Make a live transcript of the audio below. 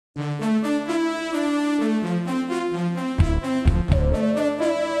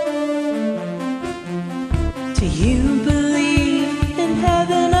you believe in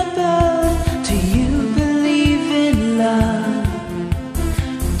heaven above? Do you believe in love?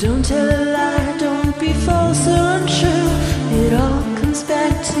 Don't tell a lie, don't be false or untrue. It all comes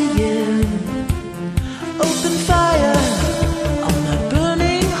back to you. Open fire on my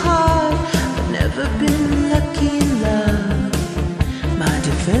burning heart. I've never been lucky in love. My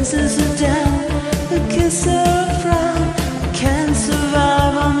defenses are down, a kiss or a